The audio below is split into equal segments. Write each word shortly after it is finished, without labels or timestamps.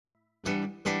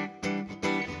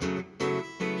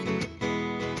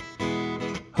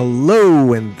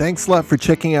Hello, and thanks a lot for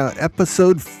checking out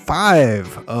episode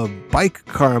 5 of Bike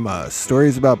Karma,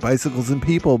 stories about bicycles and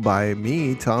people by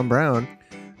me, Tom Brown.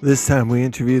 This time we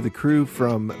interview the crew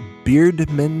from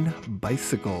Beardman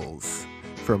Bicycles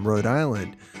from Rhode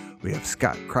Island. We have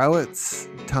Scott Crowitz,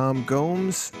 Tom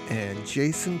Gomes, and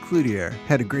Jason Cloutier.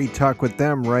 Had a great talk with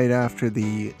them right after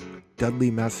the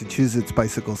Dudley, Massachusetts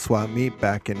bicycle swap meet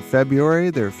back in February.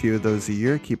 There are a few of those a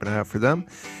year. Keep an eye out for them.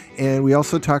 And we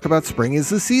also talk about spring is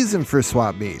the season for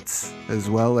swap meets, as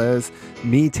well as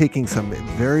me taking some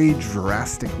very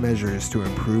drastic measures to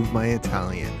improve my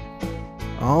Italian.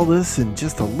 All this and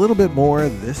just a little bit more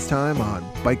this time on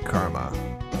Bike Karma.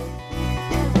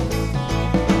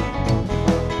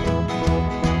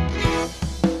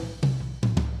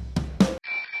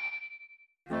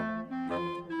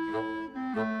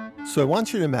 So I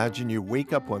want you to imagine you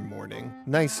wake up one morning,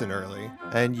 nice and early,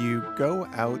 and you go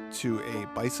out to a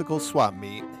bicycle swap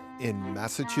meet in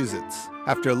Massachusetts.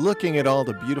 After looking at all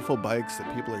the beautiful bikes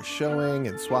that people are showing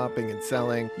and swapping and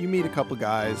selling, you meet a couple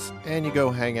guys and you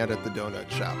go hang out at the donut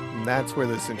shop. And that's where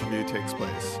this interview takes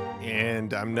place.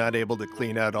 And I'm not able to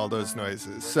clean out all those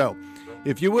noises. So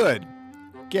if you would,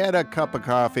 get a cup of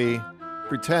coffee,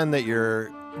 pretend that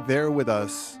you're there with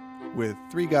us with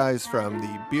 3 guys from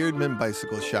the Beardman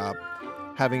Bicycle Shop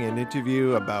having an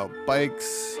interview about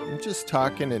bikes and just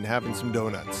talking and having some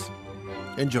donuts.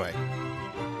 Enjoy.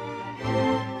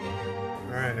 All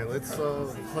right, let's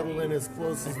huddle in as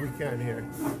close as we can here.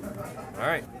 All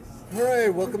right,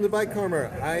 welcome to Bike Karma.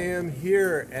 I am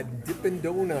here at Dippin'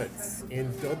 Donuts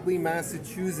in Dudley,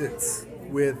 Massachusetts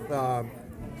with a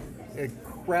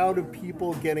crowd of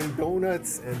people getting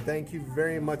donuts, and thank you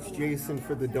very much, Jason,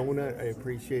 for the donut. I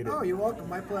appreciate it. Oh, you're welcome.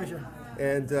 My pleasure.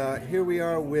 And here we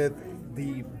are with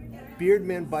the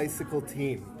Beardman Bicycle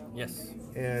team. yes.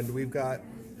 And we've got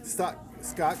Scott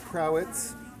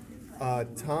Crowitz,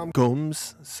 Tom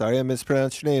Gomes, sorry I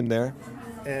mispronounced your name there,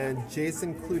 and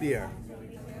Jason Cloutier.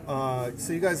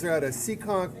 So you guys are out of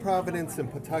Seekonk, Providence,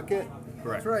 and Pawtucket.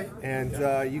 Correct. That's right.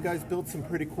 And you guys built some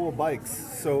pretty cool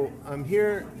bikes. So I'm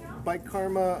here. Bike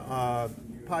Karma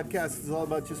podcast is all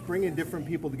about just bringing different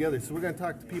people together. So we're going to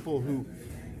talk to people who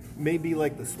may be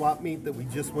like the swap meet that we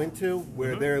just went to,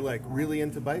 where they're like really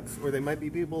into bikes, or they might be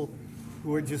people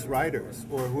who are just riders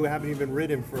or who haven't even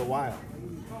ridden for a while.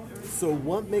 So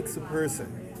what makes a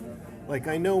person? Like,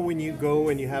 I know when you go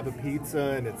and you have a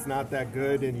pizza and it's not that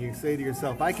good and you say to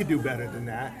yourself, I could do better than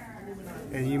that.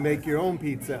 And you make your own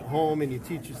pizza at home and you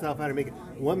teach yourself how to make it.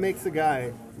 What makes a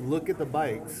guy look at the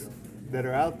bikes that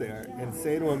are out there and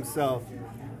say to himself,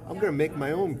 I'm going to make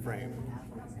my own frame?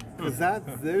 Because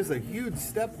there's a huge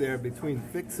step there between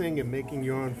fixing and making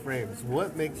your own frames.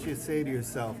 What makes you say to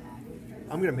yourself,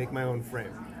 I'm going to make my own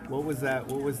frame? What was that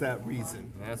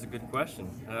reason? That's a good question.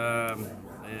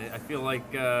 I feel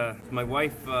like my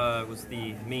wife was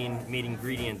the main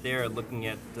ingredient there, looking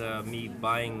at me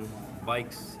buying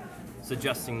bikes,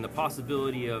 suggesting the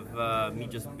possibility of me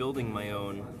just building my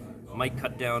own might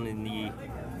cut down in the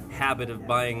habit of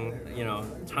buying,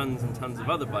 tons and tons of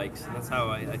other bikes. And that's how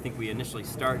I think we initially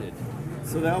started.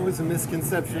 So that was a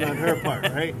misconception on her part,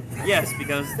 right? Yes,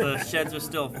 because the sheds are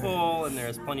still full and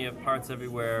there's plenty of parts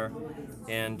everywhere.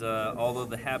 And although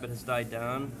the habit has died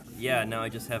down, now I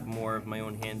just have more of my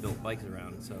own hand-built bikes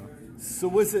around. So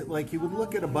was it like you would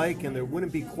look at a bike and it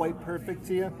wouldn't be quite perfect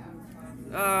to you?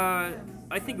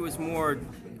 I think it was more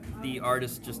the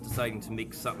artist just deciding to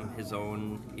make something his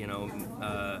own, look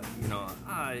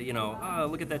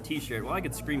at that T-shirt. Well, I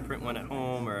could screen print one at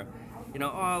home, or,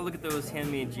 look at those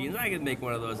handmade jeans. I could make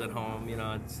one of those at home.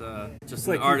 It's just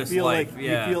like an artist's life.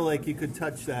 You feel like you could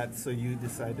touch that, so you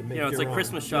decide to make your own. It's like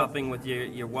Christmas shopping with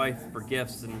your wife for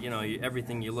gifts, and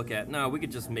everything you look at. No, we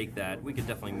could just make that. We could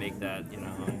definitely make that.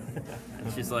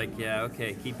 And she's like, yeah,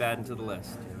 okay, keep adding to the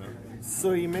list.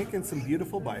 So you're making some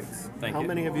beautiful bikes. Thank you. How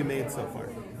many have you made so far?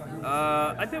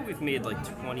 I bet we've made like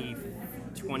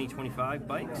 25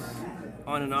 bikes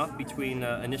on and off between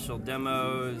initial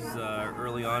demos,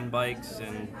 early on bikes,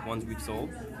 and ones we've sold.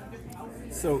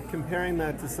 So comparing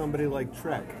that to somebody like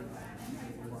Trek.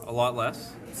 A lot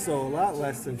less. So a lot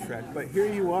less than Trek, but here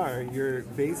you are, you're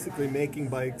basically making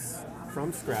bikes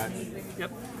from scratch.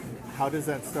 Yep. How does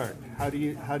that start? How do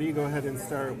you go ahead and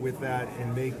start with that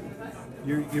and make?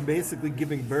 You're basically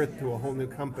giving birth to a whole new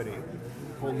company, a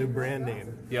whole new brand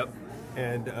name. Yep.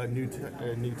 And a new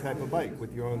type of bike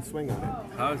with your own swing on it.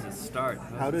 How does it start?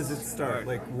 How does it start?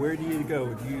 Like, where do you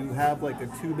go? Do you have like a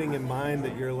tubing in mind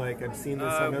that you're like, I've seen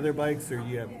this on other bikes, or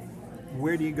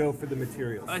where do you go for the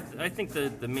materials? I think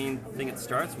the main thing it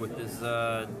starts with is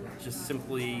just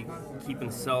simply keeping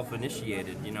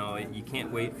self-initiated. You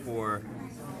can't wait for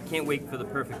can't wait for the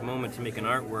perfect moment to make an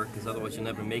artwork, because otherwise you'll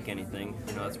never make anything.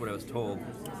 You know, that's what I was told.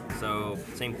 So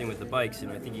same thing with the bikes. You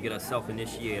know, I think you gotta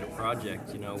self-initiate a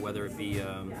project. You know, whether it be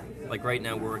like right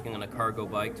now we're working on a cargo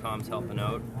bike. Tom's helping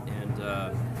out, and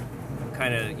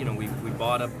kind of, you know, we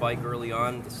bought a bike early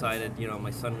on. Decided, you know,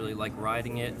 my son really liked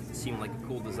riding it. It seemed like a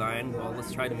cool design. Well,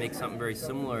 let's try to make something very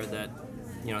similar that,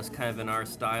 you know, it's kind of in our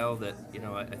style that, you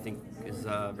know, I think is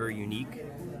very unique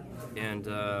and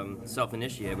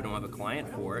self-initiate. We don't have a client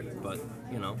for it, but,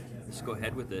 you know, just go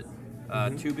ahead with it.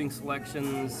 Tubing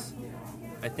selections,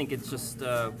 I think it's just,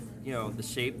 you know, the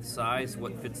shape, the size,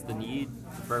 what fits the need,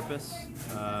 the purpose,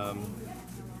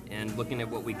 and looking at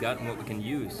what we got and what we can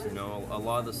use. You know, a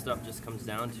lot of the stuff just comes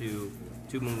down to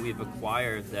tubing we've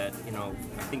acquired that, you know,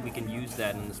 I think we can use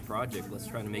that in this project. Let's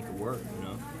try to make it work, you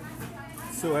know.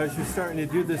 So as you're starting to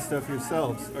do this stuff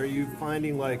yourselves, are you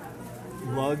finding like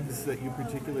lugs that you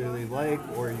particularly like,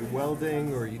 or are you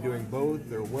welding, or are you doing both,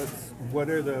 or what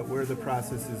are the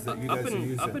processes that you guys are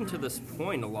using? Up until this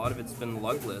point, a lot of it's been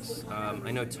lugless.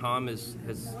 I know Tom has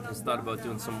thought about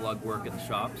doing some lug work at the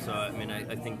shop, so I mean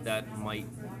I think that might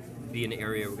be an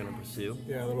area we're going to pursue.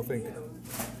 Yeah, a little thing.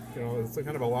 You know, it's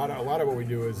kind of a lot of what we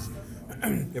do is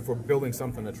if we're building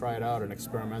something to try it out, an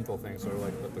experimental thing, sort of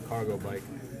like the cargo bike,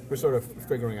 we're sort of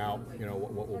figuring out, you know,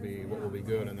 what will be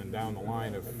good, and then down the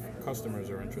line, if customers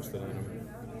are interested in them,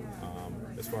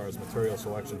 as far as material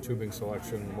selection, tubing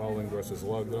selection, welding versus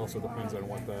lug, it also depends on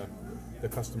what the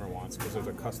customer wants, because there's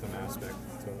a custom aspect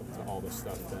to all the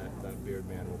stuff that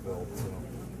Beardman will build.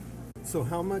 So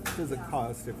how much does it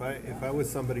cost if I was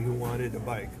somebody who wanted a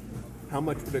bike? How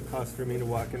much would it cost for me to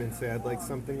walk in and say I'd like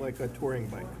something like a touring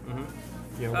bike?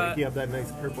 Mm-hmm. You know, like you have that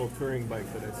nice purple touring bike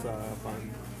that I saw up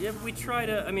on. Yeah, we try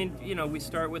to. I mean, you know, we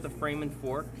start with a frame and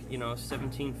fork. You know,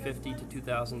 $1,750 to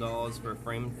 $2,000 for a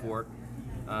frame and fork,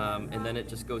 and then it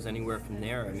just goes anywhere from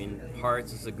there. I mean,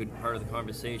 parts is a good part of the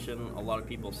conversation. A lot of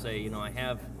people say, you know, I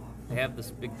have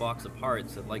this big box of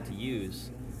parts I'd like to use.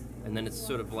 And then it's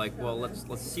sort of like, well,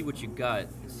 let's see what you got,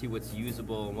 see what's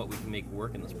usable and what we can make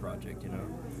work in this project, you know.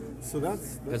 So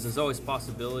that's because there's always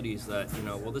possibilities that, you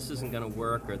know, well, this isn't going to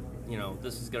work, or, you know,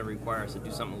 this is going to require us to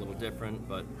do something a little different.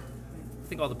 But I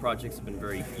think all the projects have been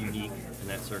very unique in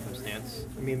that circumstance.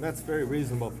 I mean, that's very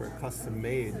reasonable for a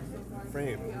custom-made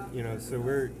frame, you know. So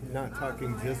we're not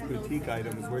talking just boutique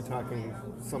items. We're talking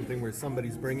something where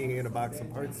somebody's bringing in a box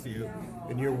of parts to you,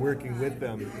 and you're working with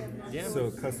them. Yeah. So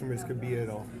customers could be at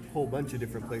a whole bunch of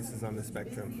different places on the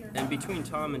spectrum. And between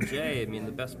Tom and Jay, I mean,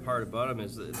 the best part about them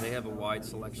is that they have a wide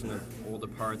selection of older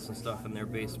parts and stuff in their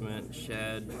basement,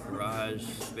 shed, garage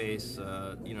space.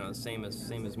 You know, same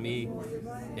as me,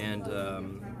 and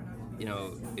you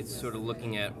know, it's sort of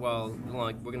looking at, well,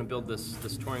 like, we're going to build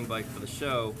this touring bike for the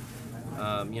show.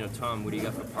 You know, Tom, what do you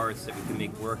got for parts that we can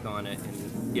make work on it?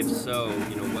 And if so,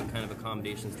 you know, what kind of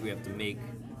accommodations do we have to make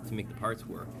the parts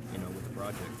work, you know, with the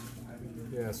project?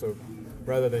 Yeah, so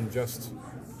rather than just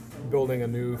building a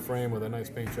new frame with a nice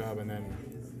paint job and then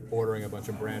ordering a bunch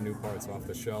of brand new parts off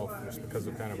the shelf, just because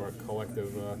of kind of our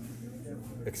collective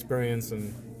experience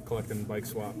and collecting bike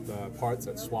swap parts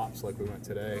at swaps like we went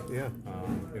today. Yeah.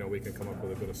 You know, we can come up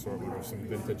with a good assortment or some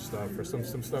vintage stuff or some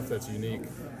stuff that's unique.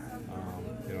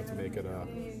 You know, to make it a,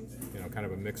 you know, kind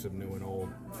of a mix of new and old.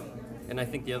 And I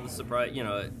think the other surprise, you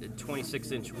know,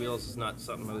 26-inch wheels is not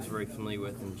something I was very familiar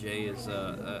with, and Jay is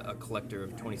a collector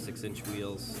of 26-inch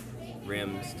wheels,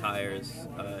 rims, tires.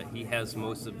 He has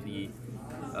most of the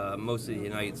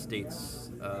United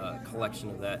States collection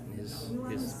of that in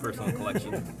his personal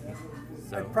collection.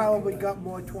 So. I've probably got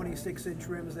more 26-inch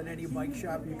rims than any bike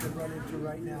shop you could run into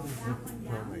right now.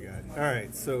 Oh my God! All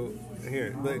right, so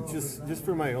here, just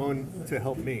for my own, to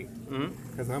help me,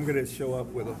 because I'm gonna show up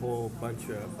with a whole bunch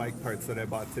of bike parts that I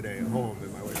bought today at home,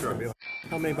 and my wife's gonna be like,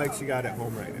 "How many bikes you got at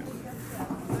home right now?"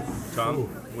 Tom,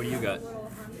 what do you got?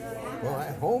 Well,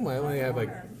 at home I only have like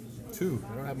 2.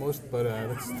 I don't have most, but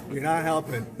that's You're not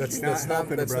helping. That's not not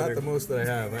brother. the most that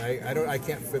I have. I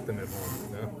can't fit them at home.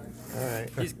 You know? All right.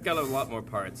 He's got a lot more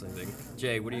parts, I think.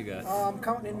 Jay, what do you got? I'm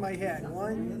counting in my head.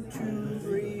 1, 2,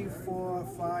 3, 4,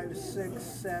 5, 6,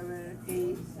 7,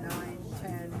 8, 9,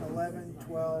 10, 11,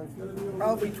 12,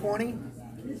 probably 20.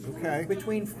 Okay.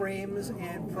 Between frames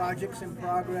and projects in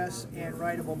progress and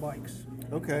rideable bikes.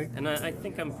 Okay. And I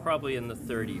think I'm probably in the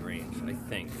 30 range, I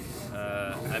think.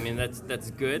 I mean,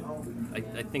 that's good.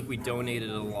 I think we donated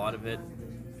a lot of it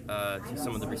to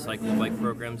some of the recyclable bike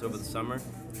programs over the summer.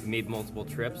 We made multiple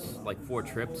trips, like 4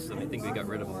 trips, and I think we got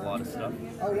rid of a lot of stuff.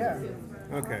 Oh yeah.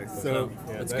 Okay, So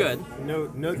so it's good.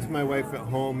 note to my wife at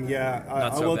home. Yeah,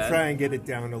 Not I so will bad? try and get it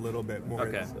down a little bit more.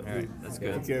 Okay, all right, that's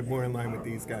good. Get more in line with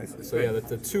these guys. So yeah,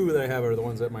 the 2 that I have are the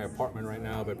ones at my apartment right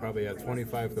now, but probably at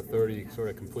 25 to 30 sort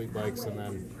of complete bikes, and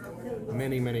then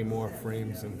many more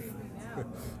frames and.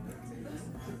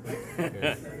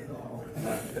 Yeah.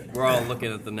 We're all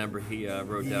looking at the number he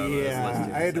wrote down on his list. Yeah,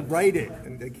 here, I had to so. write it,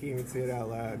 and I can't even say it out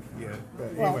loud. Yeah,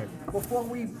 but Well, anyway. before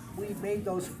we made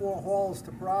those 4 hauls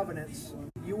to Providence,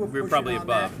 you were We were pushing probably on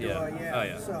above, that door, yeah. Oh,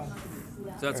 yeah. So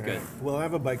So that's good. Well, I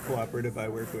have a bike cooperative I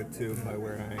work with too, by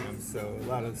where I am. So a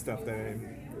lot of the stuff that I'm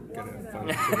gonna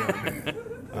funnel to them.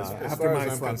 As After far my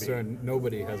as I'm swap meet. concerned,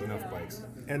 nobody has enough bikes.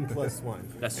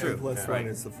 N+1. That's true. N+1 Right.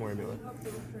 is the formula.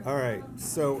 All right.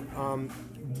 So,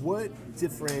 what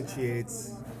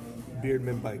differentiates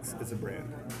Beardman bikes as a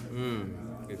brand?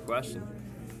 Good question.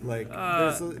 Like,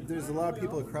 there's a lot of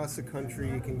people across the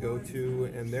country you can go to,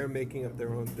 and they're making up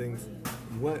their own things.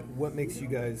 What makes you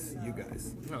guys you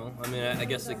guys? No, I mean, I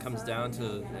guess it comes down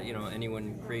to,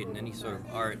 anyone creating any sort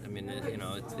of art. I mean,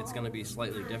 it's going to be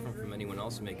slightly different from anyone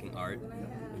else making art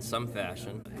in some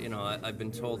fashion. I've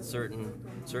been told certain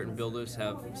builders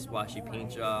have splashy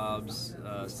paint jobs.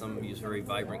 Some use very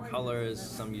vibrant colors.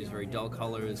 Some use very dull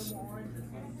colors.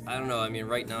 I don't know. I mean,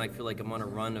 right now I feel like I'm on a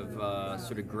run of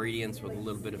sort of gradients with a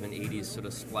little bit of an 80s sort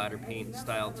of splatter paint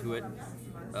style to it.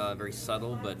 Very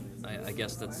subtle, but I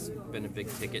guess that's been a big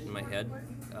ticket in my head,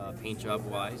 paint job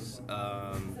wise.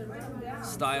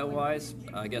 Style wise,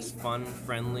 I guess fun,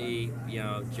 friendly,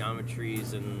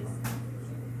 geometries and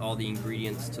all the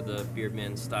ingredients to the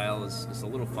Beardman style is a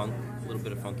little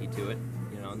bit of funky to it.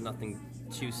 Nothing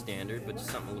too standard, but just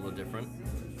something a little different.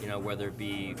 Whether it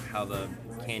be how the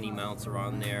candy mounts are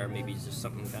on there, maybe it's just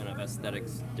something kind of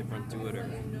aesthetics different to it, or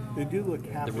They do look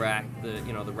happy. the rack,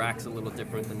 the rack's a little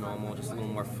different than normal, just a little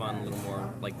more fun, a little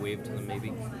more like wave to them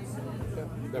maybe.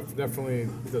 Definitely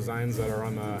designs that are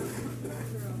on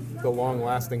the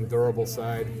long-lasting, durable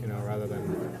side, rather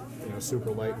than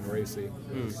super light and racy.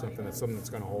 Something that's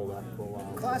going to hold up for a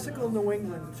while. classical New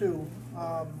England too.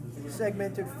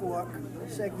 Segmented fork,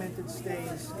 segmented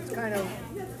stays. It's kind of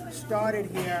started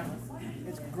here.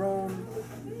 It's grown.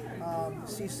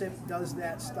 CSIP does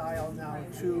that style now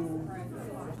too.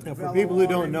 Now, for people who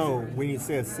don't know, when you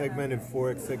say a segmented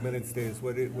fork, segmented stays,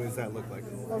 what does that look like?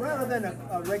 Well, rather than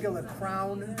a regular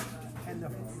crown and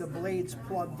the blades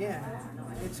plugged in,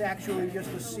 it's actually just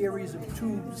a series of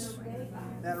tubes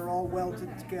that are all welded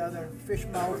together, fish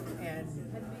mouth and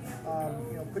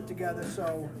put together.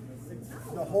 So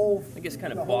the whole, I guess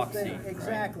kind of the whole boxy, thing, right?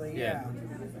 exactly, Yeah.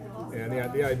 And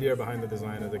the idea behind the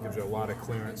design is it gives you a lot of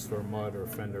clearance for mud or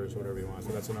fenders, whatever you want.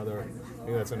 So that's another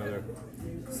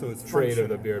So it's trade of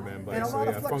functional. the Beardman bike. And a So lot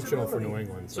of functional for flexibility. New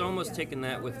England. So almost taking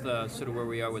that with sort of where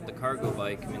we are with the cargo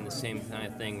bike, I mean the same kind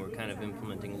of thing, we're kind of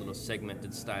implementing a little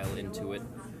segmented style into it,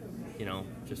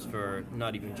 just for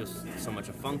not even just so much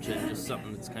a function, just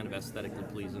something that's kind of aesthetically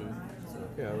pleasing.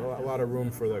 Yeah, a lot of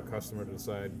room for the customer to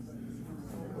decide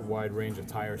a wide range of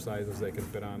tire sizes they can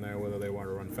fit on there, whether they want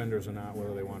to run fenders or not,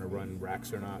 whether they want to run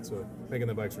racks or not. So making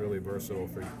the bikes really versatile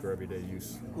for everyday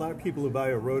use. A lot of people who buy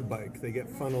a road bike, they get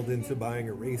funneled into buying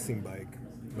a racing bike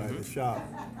by the shop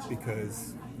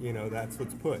because, that's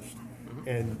what's pushed.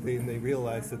 And then they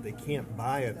realize that they can't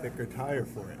buy a thicker tire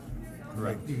for it.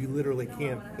 Right. Like, you literally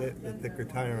can't fit a thicker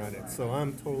tire on it. So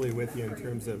I'm totally with you in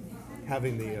terms of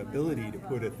having the ability to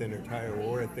put a thinner tire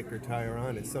or a thicker tire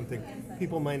on is something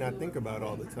people might not think about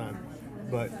all the time.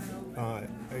 But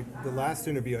the last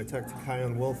interview I talked to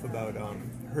Kion Wolf about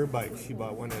her bike. She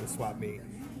bought one at a swap meet,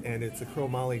 and it's a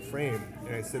chromoly frame.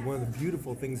 And I said one of the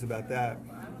beautiful things about that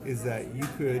is that you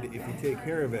could, if you take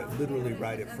care of it, literally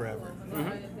ride it forever.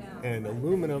 And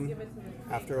aluminum,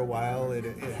 after a while, it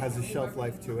has a shelf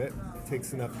life to it. It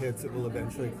takes enough hits, it will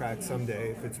eventually crack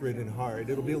someday. If it's ridden hard,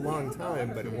 it'll be a long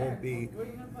time, but it won't be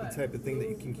the type of thing that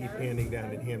you can keep handing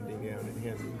down and handing down and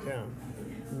handing down.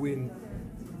 When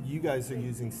you guys are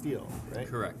using steel, right?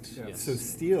 Correct. Yes. So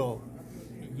steel,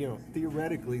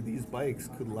 theoretically, these bikes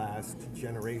could last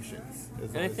generations.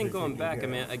 And I think going back, I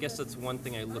mean, I guess that's one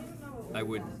thing I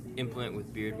would implement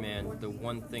with Beardman. The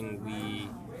one thing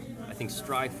I think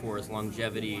strive for is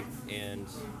longevity and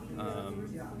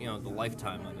the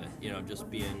lifetime of it. Just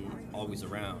being always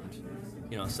around.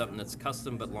 Something that's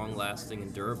custom but long lasting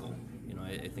and durable.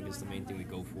 I think is the main thing we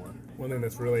go for. One thing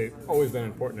that's really always been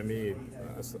important to me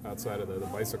outside of the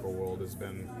bicycle world has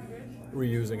been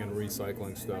reusing and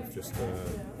recycling stuff just to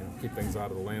keep things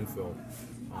out of the landfill.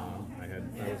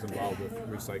 I was involved with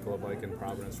Recycle a Bike in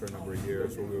Providence for a number of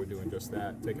years, where we were doing just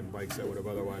that, taking bikes that would have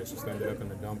otherwise just ended up in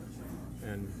the dump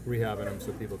and rehabbing them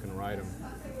so people can ride them.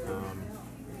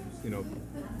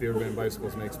 Beardman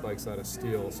Bicycles makes bikes out of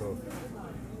steel, so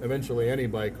eventually any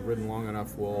bike ridden long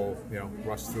enough will,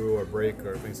 rust through or break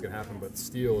or things can happen, but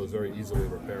steel is very easily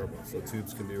repairable, so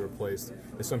tubes can be replaced.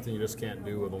 It's something you just can't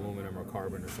do with aluminum or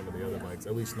carbon or some of the other bikes,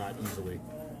 at least not easily.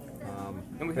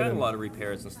 And we've had a lot of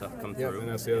repairs and stuff come through. And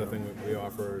that's the other thing that we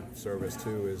offer service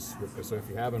too is, so if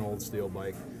you have an old steel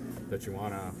bike that you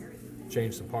want to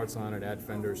change some parts on it, add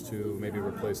fenders to, maybe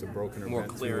replace a broken or More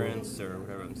bent clearance or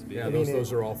whatever it must be. Yeah,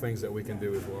 those are all things that we can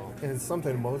do as well. And it's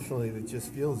something emotionally that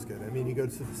just feels good. I mean, you go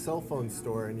to the cell phone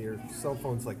store and your cell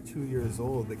phone's like 2 years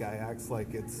old. The guy acts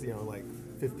like it's, like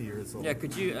 50 years old. Yeah,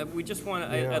 could you, we just want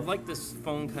to, I'd like this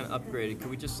phone kind of upgraded.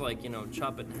 Could we just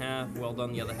chop it in half, weld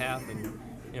on the other half, and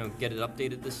get it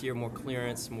updated this year, more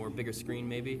clearance, more bigger screen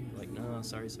maybe? Like, no,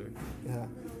 sorry, sir. Yeah.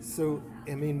 So,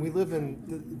 I mean, we live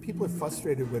in, people are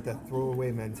frustrated with that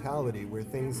throwaway mentality where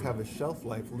things have a shelf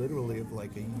life literally of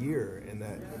like a year, and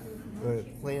that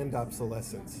planned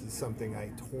obsolescence is something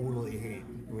I totally hate.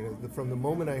 From the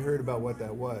moment I heard about what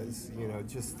that was,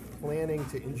 just planning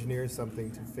to engineer something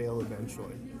to fail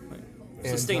eventually.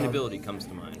 And, sustainability comes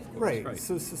to mind. Right.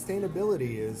 So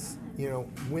sustainability is,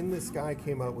 when this guy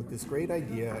came up with this great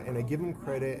idea, and I give him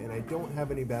credit, and I don't have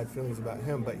any bad feelings about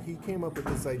him, but he came up with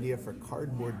this idea for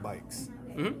cardboard bikes.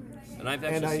 Mm-hmm. And I've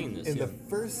actually seen this. And the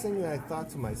first thing that I thought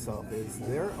to myself is,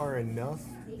 there are enough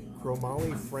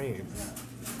chromoly frames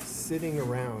sitting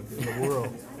around in the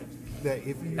world that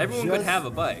if you everyone could have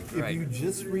a bike, if you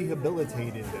just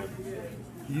rehabilitated them,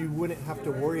 you wouldn't have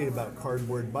to worry about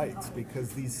cardboard bikes,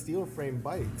 because these steel frame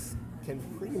bikes can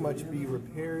pretty much be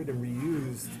repaired and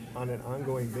reused on an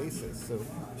ongoing basis. So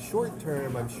short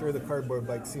term, I'm sure the cardboard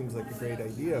bike seems like a great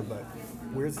idea, but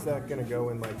where's that going to go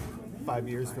in like 5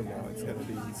 years from now? It's going to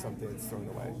be something that's thrown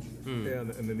away. Yeah,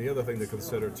 and then the other thing to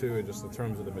consider too, is just in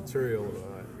terms of the material,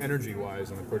 energy-wise,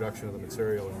 and the production of the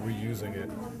material and reusing it,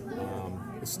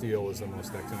 steel is the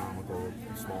most economical,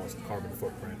 smallest carbon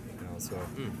footprint. So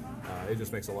it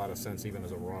just makes a lot of sense even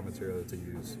as a raw material to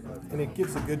use. And it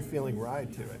gives a good feeling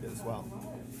ride to it as well.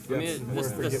 I mean, it's more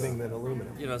forgiving than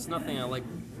aluminum. It's nothing I like,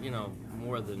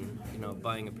 more than,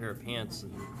 buying a pair of pants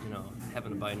and,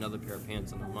 having to buy another pair of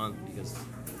pants in a month because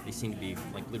they seem to be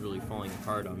like literally falling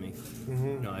apart on me.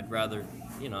 Mm-hmm. I'd rather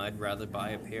buy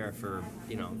a pair for,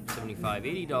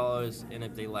 $75, $80, and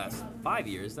if they last 5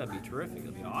 years, that'd be terrific.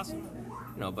 That'd be awesome.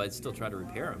 But I'd still try to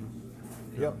repair them.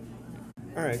 Yep.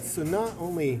 All right, so not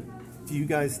only do you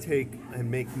guys take and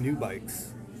make new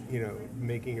bikes,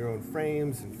 making your own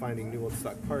frames and finding new old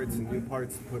stock parts and new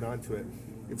parts to put onto it.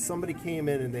 If somebody came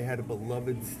in and they had a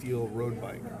beloved steel road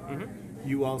bike,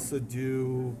 you also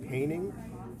do painting?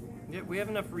 Yeah, we have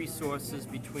enough resources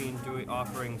between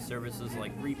offering services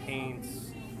like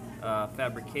repaints,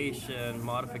 fabrication,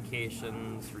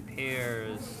 modifications,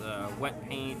 repairs, wet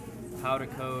paint, powder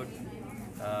coat,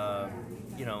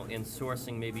 in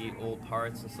sourcing maybe old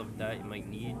parts and stuff like that you might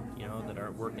need, that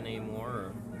aren't working anymore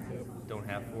or don't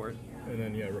have for it. And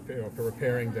then,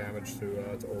 repairing damage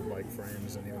to old bike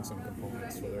frames and even some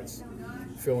components, whether it's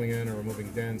filling in or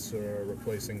removing dents or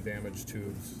replacing damaged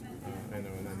tubes, and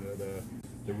then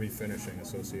the refinishing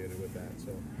associated with that.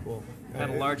 So cool. I had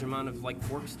a large amount of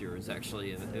fork steerers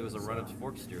actually. It was a run of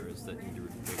fork steerers that need to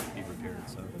be repaired.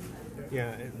 So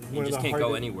yeah, you just can't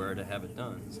go anywhere to have it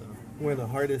done. So one of the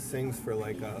hardest things for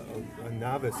like a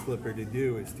novice flipper to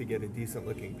do is to get a decent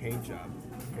looking paint job,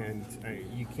 and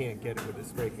you can't get it with a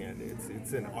spray can.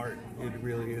 It's an art. It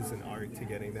really is an art to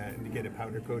getting that, and to get it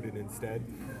powder coated instead.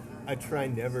 I try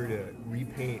never to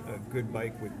repaint a good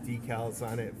bike with decals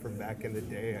on it from back in the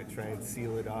day. I try and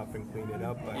seal it off and clean it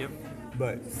up,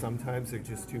 but sometimes they're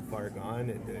just too far gone,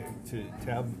 and to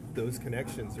have those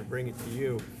connections or bring it to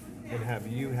you and have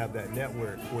you have that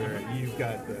network where you've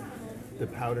got the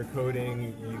powder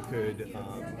coating, you could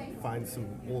find some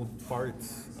old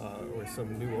parts or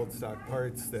some new old stock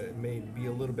parts that may be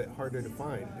a little bit harder to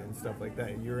find and stuff like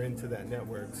that. You're into that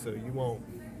network, so you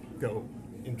won't go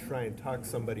and try and talk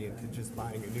somebody into just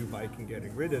buying a new bike and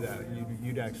getting rid of that.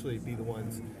 You'd actually be the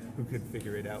ones who could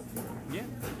figure it out for them.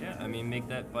 Yeah. I mean, make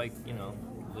that bike,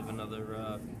 live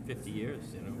another 50 years.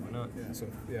 Why not? Yeah. So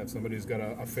if somebody's got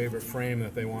a favorite frame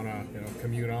that they want to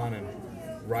commute on and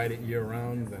ride it year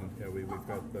round, then we've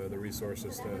got the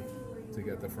resources to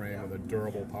get the frame with a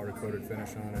durable powder coated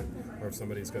finish on it. Or if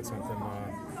somebody's got something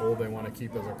old they want to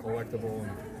keep as a collectible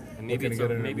and maybe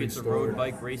it's a road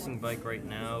bike, racing bike right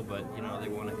now, but they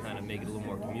want to kind of make it a little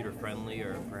more commuter friendly,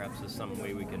 or perhaps there's some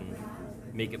way we can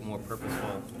make it more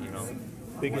purposeful.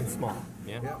 big and small.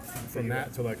 Yeah. Yeah. From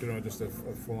that to like just a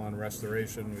full-on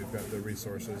restoration, we've got the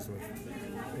resources with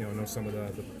know some of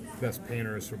the best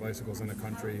painters for bicycles in the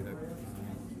country that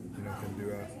can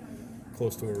do a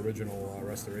close to original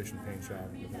restoration paint job.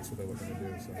 That's what they're looking to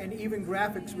do. So. And even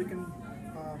graphics, we can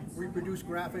reproduce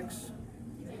graphics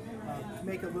to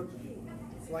make it look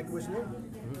like it was new.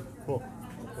 Cool.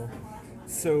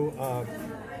 So,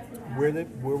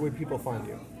 where would people find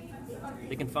you?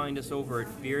 They can find us over at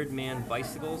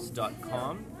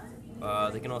beardmanbicycles.com.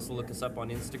 They can also look us up on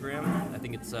Instagram. I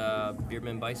think it's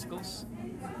Beardman Bicycles.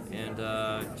 And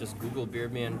just Google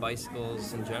Beardman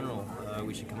Bicycles in general.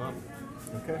 We should come up.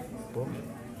 Okay, cool.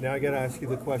 Now I got to ask you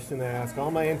the question that I ask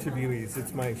all my interviewees.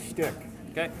 It's my shtick.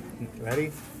 Okay.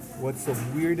 Ready? What's the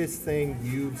weirdest thing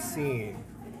you've seen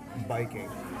biking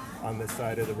on the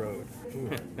side of the road?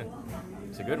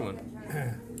 It's a good one.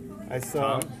 I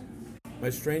saw... Tom? My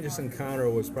strangest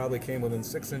encounter probably came within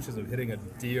 6 inches of hitting a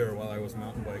deer while I was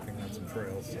mountain biking on some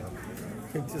trails. So.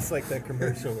 Just like that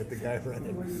commercial with the guy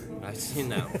running. I've seen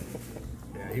that one.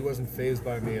 Yeah, he wasn't fazed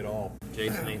by me at all.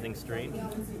 Jason, anything strange?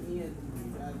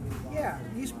 Yeah,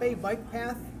 East Bay Bike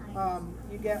Path,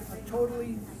 you get a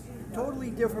totally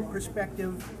different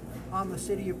perspective on the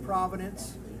city of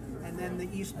Providence, and then the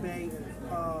East Bay,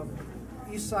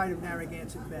 east side of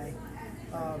Narragansett Bay.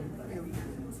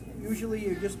 Usually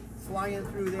you're just flying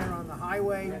through there on the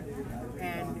highway,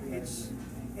 and it's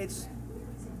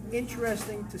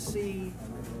interesting to see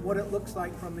what it looks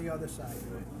like from the other side.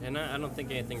 And I don't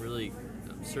think anything really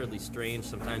absurdly strange.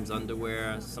 Sometimes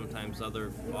underwear, sometimes other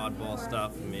oddball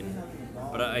stuff.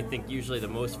 But I think usually the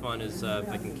most fun is if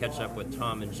I can catch up with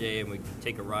Tom and Jay and we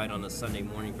take a ride on a Sunday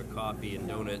morning for coffee and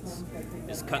donuts,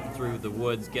 just cutting through the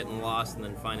woods, getting lost, and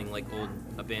then finding like old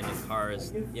abandoned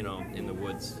cars, in the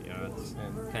woods. It's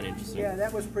kind of interesting. Yeah,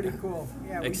 that was pretty cool.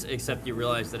 Yeah, Except you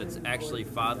realize that it's actually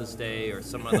Father's Day or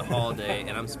some other holiday,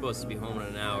 and I'm supposed to be home in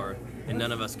an hour, and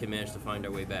none of us can manage to find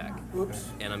our way back. Oops.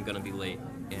 And I'm going to be late,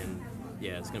 and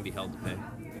yeah, it's going to be hell to pay.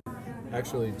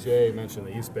 Actually, Jay mentioned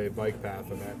the East Bay Bike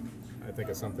Path, and that I think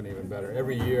is something even better.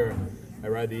 Every year, I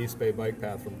ride the East Bay Bike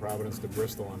Path from Providence to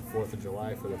Bristol on 4th of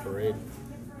July for the parade,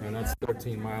 and that's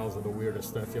 13 miles of the weirdest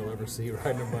stuff you'll ever see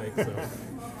riding a bike. So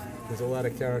there's a lot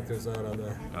of characters out on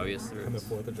the Oh, yes, there on the is.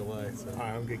 4th of July. So. All right,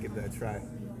 I'm going to give that a try.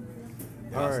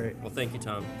 Awesome. All right. Well, thank you,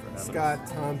 Tom, for having us. Scott,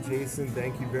 Tom, Jason,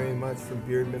 thank you very much from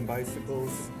Beardman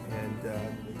Bicycles. And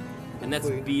that's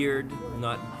hopefully- beard,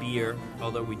 not beer,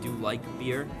 although we do like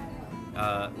beer.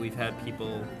 We've had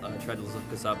people try to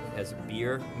look us up as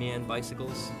Beardman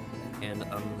Bicycles, and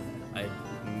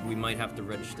we might have to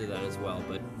register that as well,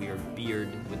 but we are beard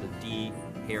with a D,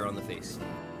 hair on the face.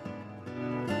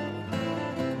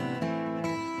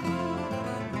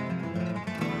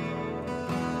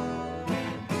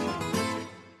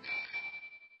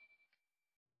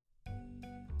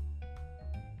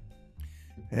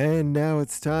 And now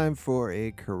it's time for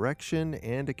a correction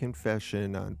and a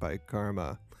confession on Bike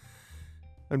Karma.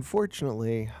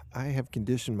 Unfortunately, I have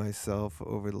conditioned myself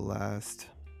over the last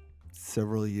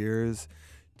several years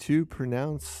to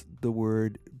pronounce the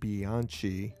word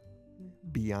Bianchi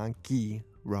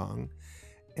wrong.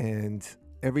 And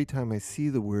every time I see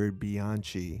the word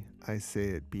Bianchi, I say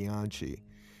it Bianchi.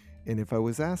 And if I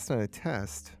was asked on a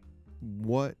test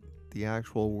what the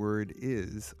actual word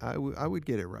is, I would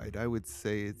get it right. I would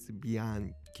say it's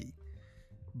Bianchi.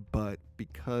 But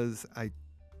because I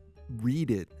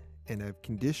read it and I've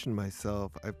conditioned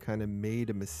myself, I've kind of made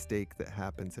a mistake that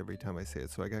happens every time I say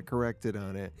it. So I got corrected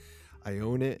on it. I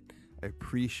own it. I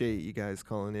appreciate you guys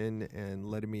calling in and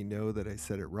letting me know that I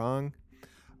said it wrong.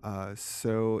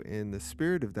 So in the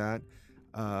spirit of that,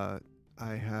 I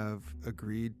have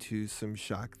agreed to some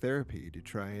shock therapy to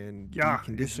try and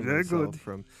decondition myself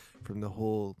from the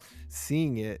whole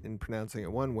seeing it and pronouncing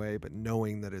it one way, but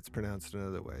knowing that it's pronounced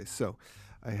another way. So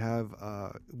I have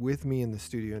with me in the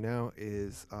studio now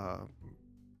is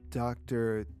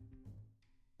Dr.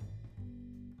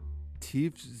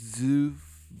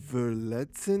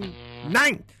 Tiefzuverletzen.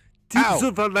 Nein!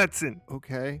 Tiefzuverletzen!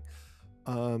 Okay.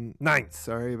 Nein.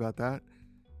 Sorry about that.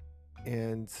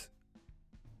 And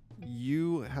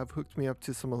you have hooked me up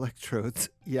to some electrodes.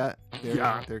 Yeah,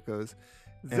 there it goes.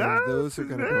 And those are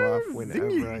going to go off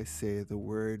whenever I say the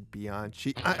word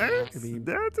Bianchi. That's it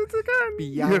again.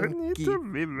 You need to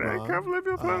be very careful with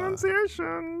your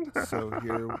pronunciation. So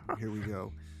here we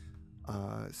go.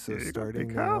 So You starting gotta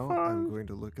be now, careful. I'm going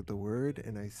to look at the word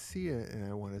and I see it and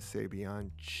I want to say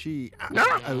Bianchi. No.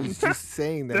 I was just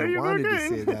saying that There I you go wanted to again.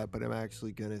 say that, but I'm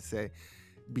actually going to say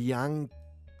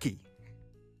Bianchi.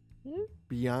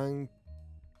 Bianchi.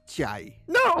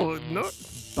 No.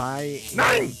 By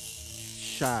Nein.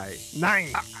 shy.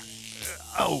 Nein.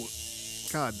 Oh,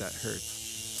 God, that hurts.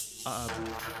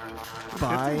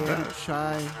 Buy and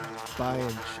shy.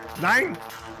 Nein!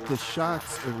 The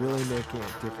shocks are really making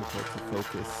it difficult to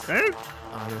focus. Hey!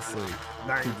 Honestly.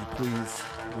 Nein. Could you please,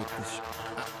 with the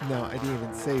no, I didn't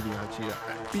even say Bianchi.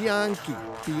 Bianchi.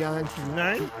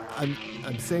 Nein.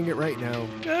 I'm saying it right now.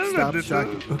 Yeah, Stop but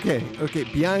shocking. Okay,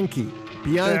 Bianchi.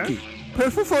 Per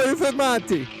favore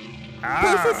fermati.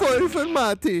 Per favore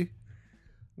fermati.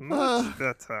 Much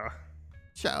better.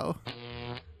 Ciao.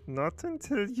 Not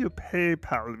until you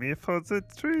PayPal me for the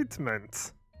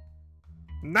treatment.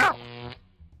 Now!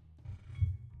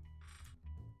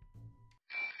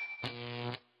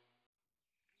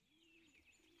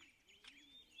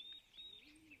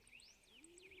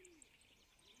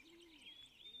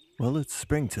 Well, it's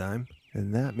springtime,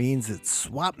 and that means it's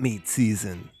swap meet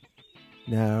season.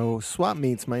 Now, swap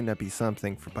meets might not be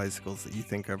something for bicycles that you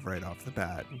think of right off the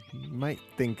bat. You might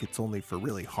think it's only for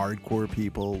really hardcore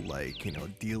people like,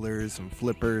 dealers and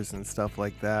flippers and stuff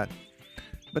like that,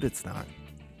 but it's not.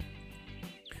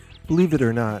 Believe it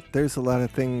or not, there's a lot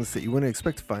of things that you wouldn't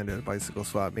expect to find at a bicycle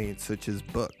swap meet, such as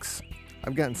books.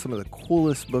 I've gotten some of the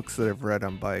coolest books that I've read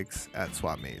on bikes at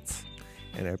swap meets,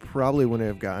 and I probably wouldn't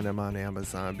have gotten them on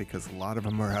Amazon because a lot of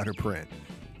them are out of print.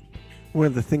 One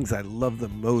of the things I love the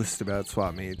most about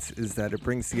swap meets is that it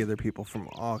brings together people from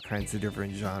all kinds of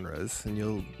different genres, and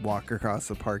you'll walk across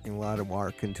a parking lot and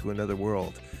walk into another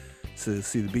world. So you'll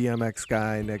see the BMX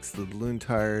guy next to the balloon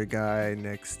tire guy,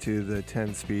 next to the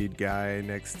 10-speed guy,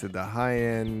 next to the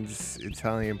high-end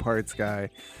Italian parts guy.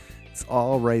 It's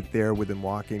all right there within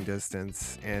walking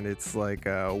distance, and it's like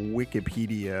a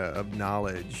Wikipedia of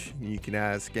knowledge. You can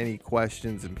ask any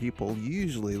questions, and people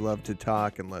usually love to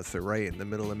talk unless they're right in the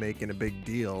middle of making a big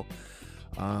deal.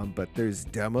 But there's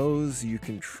demos. You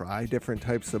can try different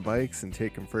types of bikes and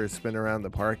take them for a spin around the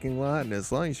parking lot, and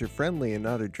as long as you're friendly and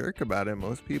not a jerk about it,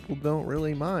 most people don't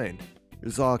really mind.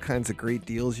 There's all kinds of great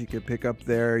deals you could pick up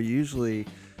there. Usually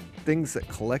things that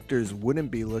collectors wouldn't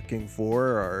be looking for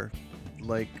are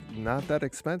not that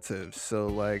expensive. So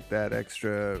like that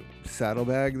extra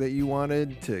saddlebag that you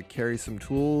wanted to carry some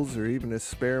tools, or even a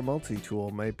spare multi-tool,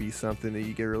 might be something that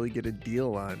you can really get a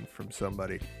deal on from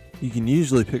somebody. You can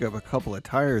usually pick up a couple of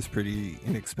tires pretty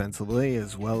inexpensively,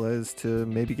 as well as to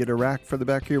maybe get a rack for the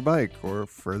back of your bike or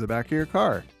for the back of your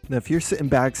car. Now, if you're sitting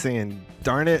back saying,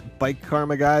 darn it, Bike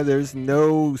Karma guy, there's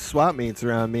no swap meets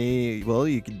around me, well,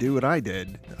 you can do what I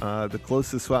did. The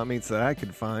closest swap meets that I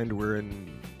could find were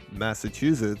in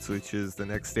Massachusetts, which is the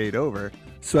next state over.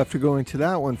 So after going to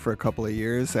that one for a couple of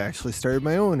years, I actually started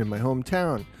my own in my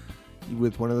hometown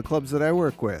with one of the clubs that I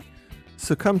work with.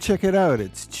 So come check it out.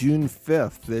 It's June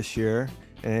 5th this year,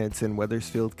 and it's in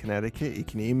Wethersfield, Connecticut. You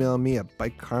can email me at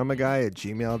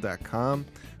bikekarmaguy@gmail.com.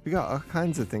 We got all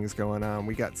kinds of things going on.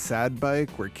 We got Sad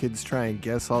Bike, where kids try and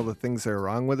guess all the things that are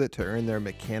wrong with it to earn their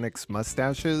mechanics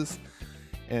mustaches.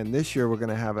 And this year we're going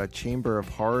to have a Chamber of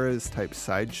Horrors type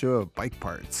sideshow of bike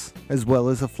parts, as well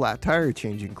as a flat tire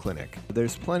changing clinic.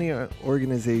 There's plenty of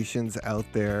organizations out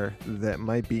there that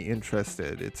might be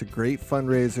interested. It's a great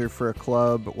fundraiser for a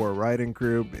club or a riding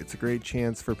group. It's a great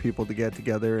chance for people to get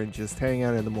together and just hang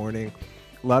out in the morning.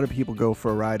 A lot of people go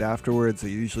for a ride afterwards.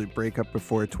 They usually break up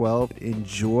before 12.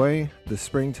 Enjoy the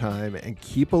springtime and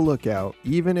keep a lookout.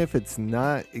 Even if it's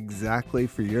not exactly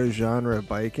for your genre of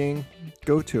biking,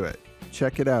 go to it.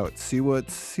 Check it out, see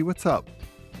what's up.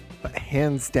 But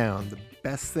hands down, the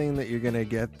best thing that you're gonna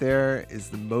get there is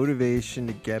the motivation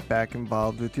to get back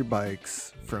involved with your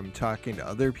bikes from talking to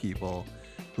other people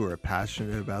who are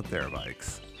passionate about their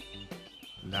bikes.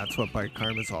 And that's what Bike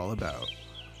Karma is all about.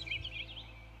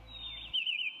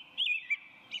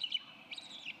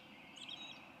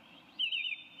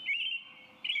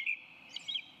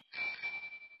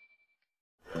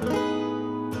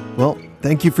 Well,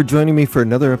 thank you for joining me for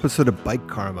another episode of Bike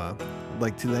Karma. I'd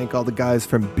like to thank all the guys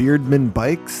from Beardman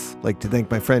Bikes. I'd like to thank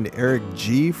my friend Eric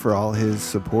G for all his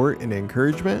support and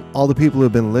encouragement. All the people who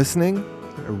have been listening,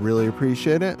 I really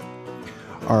appreciate it.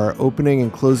 Our opening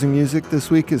and closing music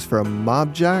this week is from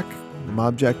Mobjack,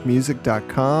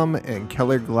 mobjackmusic.com, and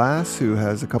Keller Glass, who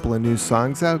has a couple of new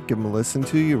songs out. Give them a listen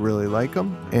to, you really like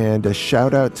them. And a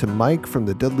shout out to Mike from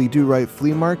the Dudley Do Right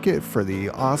Flea Market for the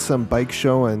awesome bike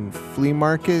show and flea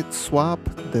market swap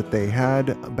that they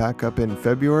had back up in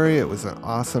February. It was an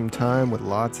awesome time with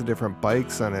lots of different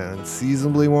bikes on an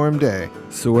unseasonably warm day.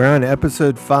 So we're on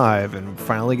episode 5, and I'm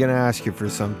finally going to ask you for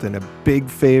something, a big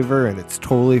favor, and it's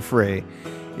totally free.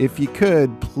 If you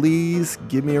could, please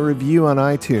give me a review on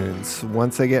iTunes.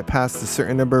 Once I get past a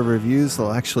certain number of reviews,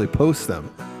 I'll actually post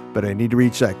them. but I need to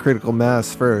reach that critical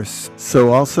mass first.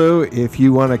 So also, if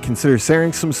you want to consider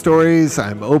sharing some stories,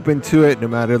 I'm open to it no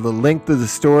matter the length of the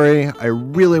story. I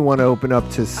really want to open up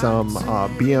to some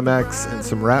BMX and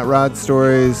some rat rod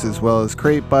stories, as well as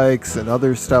crate bikes and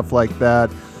other stuff like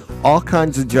that. All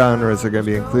kinds of genres are going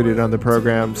to be included on the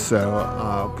program,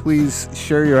 so please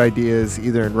share your ideas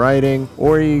either in writing,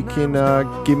 or you can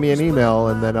give me an email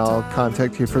and then I'll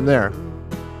contact you from there.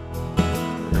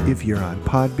 If you're on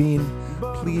Podbean,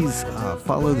 please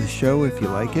follow the show if you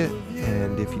like it,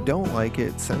 and if you don't like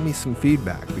it, send me some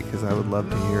feedback because I would love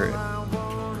to hear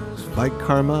it. Bike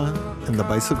Karma and the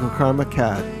Bicycle Karma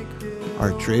Cat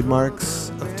are trademarks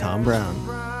of Tom Brown,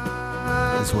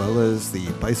 as well as the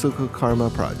Bicycle Karma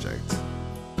Project,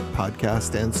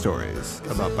 podcast and stories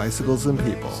about bicycles and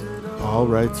people, all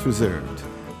rights reserved.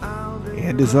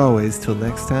 And as always, till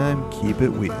next time, keep it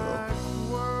wheel.